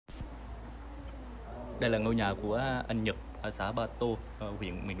Đây là ngôi nhà của anh Nhật ở xã Ba Tô,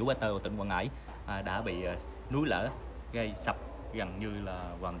 huyện miền núi Ba Tơ, tỉnh Quảng Ngãi, đã bị núi lở gây sập gần như là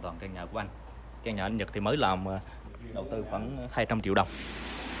hoàn toàn căn nhà của anh. Căn nhà anh Nhật thì mới làm, đầu tư khoảng 200 triệu đồng.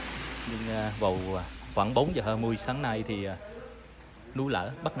 Nhưng vào khoảng 4 giờ 20 sáng nay thì núi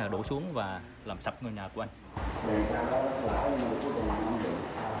lở bất ngờ đổ xuống và làm sập ngôi nhà của anh.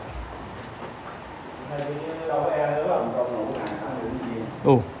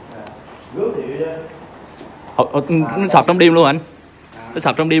 Nó sập trong đêm luôn anh? Nó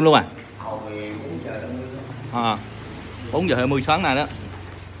sập trong đêm luôn à? 4 giờ 20 sáng này đó.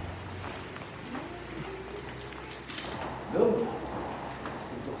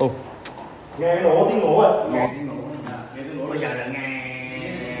 Nghe nổ tiếng nổ à? Nghe tiếng nổ. Bây giờ là nghe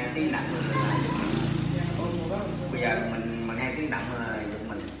tiếng động. Bây giờ mình mà nghe tiếng động là giật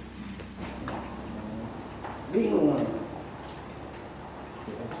mình biết luôn rồi.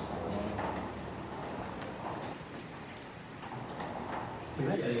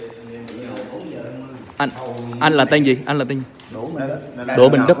 Anh là tên gì? Anh là tên gì? Đỗ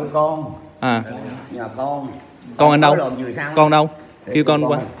Bình Đức. Con. À. Nhà con. Con anh đâu? Con đâu? Kêu con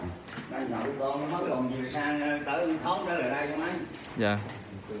qua. Con mới lồn vừa sang tới thoáng trở lại đây cho mấy. Dạ.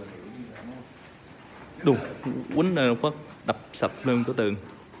 Đùng, quýnh rồi phát đập sập lưng của tường.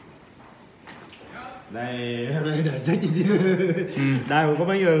 Đây chết gì chứ. Đây mà có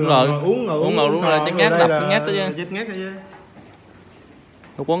mấy người uống đúng rồi, chết ngát, đập ngát đó chứ. Chết ngát đó chứ.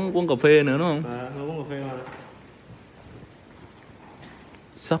 Quán cà phê nữa đúng không? Quán cà phê mà.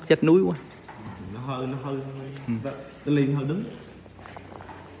 Sót chết núi quá. Nó hơi Cái Liên hơi đứng.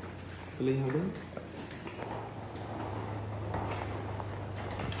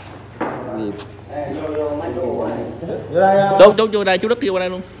 Chú vô đây, chú Đức vô đây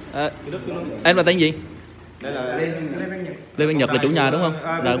luôn. Em là tên gì? Đây là Lê Văn Nhật là chủ nhà đúng không?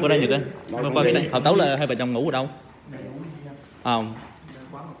 Rồi qua đây Nhật ơi. Qua đây. Hồi tối là hai vợ chồng ngủ ở đâu?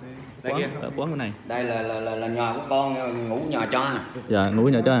 Quán cái này. Đây là nhà của con, ngủ nhà cho. Dạ, ngủ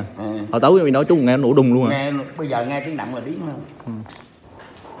nhà cho. Hồi tối mình nói chú nghe nổ đùng luôn à. Nghe bây giờ nghe tiếng động là biết không?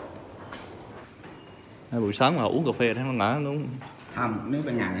 Buổi sáng mà uống cà phê thấy nó ngã đúng không? Nếu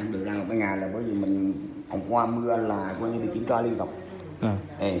bên nhà không được đâu, bên nhà là bởi vì mình hôm qua mưa là coi như đi kiểm tra liên tục.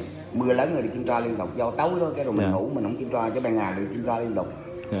 Mưa lớn rồi đi kiểm tra liên tục do tối đó, cái rồi mình ngủ mình không kiểm tra, chứ bên nhà đi kiểm tra liên tục.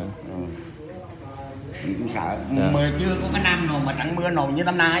 Mình cũng sợ. Mưa chưa có cái năm nào mà trận mưa nào như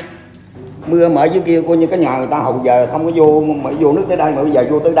năm nay. Mưa mở dưới kia coi như cái nhà người ta hầu giờ không có vô, mà vô nước tới đây, mà bây giờ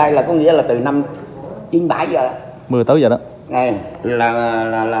vô tới đây là có nghĩa là từ năm 97 giờ. Mưa tới giờ đó. Này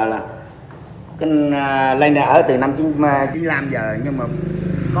là cái lên đây ở từ năm 95 giờ, nhưng mà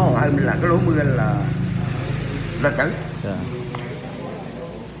có một hôm là cái lúa mưa là lịch sử.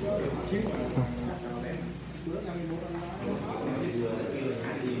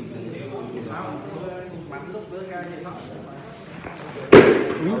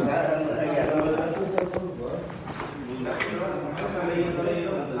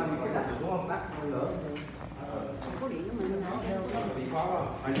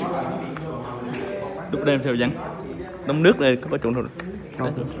 Lúc đêm theo dặn đóng nước đây có chỗ nào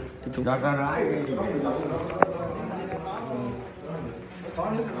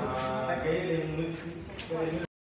Có nước.